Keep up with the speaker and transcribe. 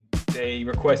they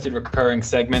requested recurring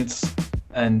segments,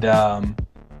 and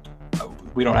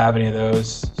we don't have any of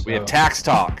those. So. We have tax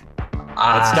talk.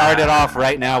 Let's start it off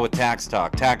right now with tax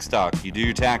talk. Tax talk. You do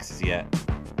your taxes yet?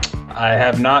 I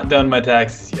have not done my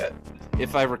taxes yet.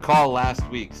 If I recall, last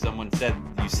week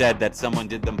you said that someone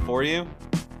did them for you.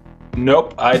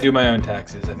 Nope, I do my own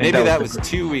taxes. I think Maybe that was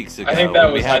 2 weeks ago. I think that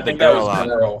was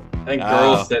Girl. I think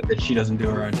Girl Oh. said that she doesn't do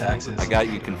her own taxes. I got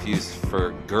you confused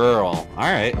for Girl.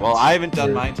 All right. Well, I haven't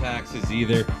done my taxes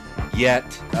either yet.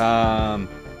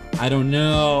 I don't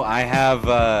know. I have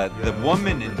the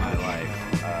woman in my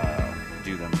life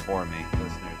do them for me.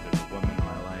 Listeners, there's a woman in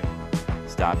my life.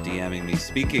 Stop DMing me.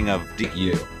 Speaking of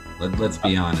you, let's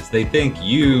be honest. They think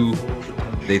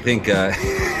they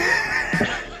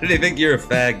think you're a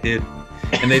fag, dude,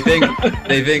 and they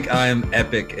think I'm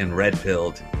epic and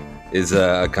red-pilled. Is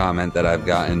a comment that I've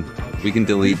gotten. We can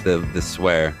delete the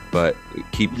swear, but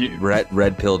keep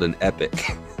red-pilled and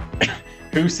epic.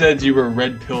 Who said you were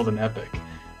red-pilled and epic?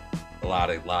 A lot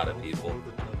of people.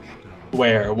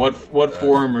 Where? What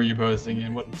forum are you posting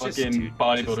in? What fucking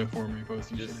bodybuilding forum are you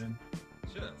posting shit in?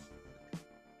 Shut up.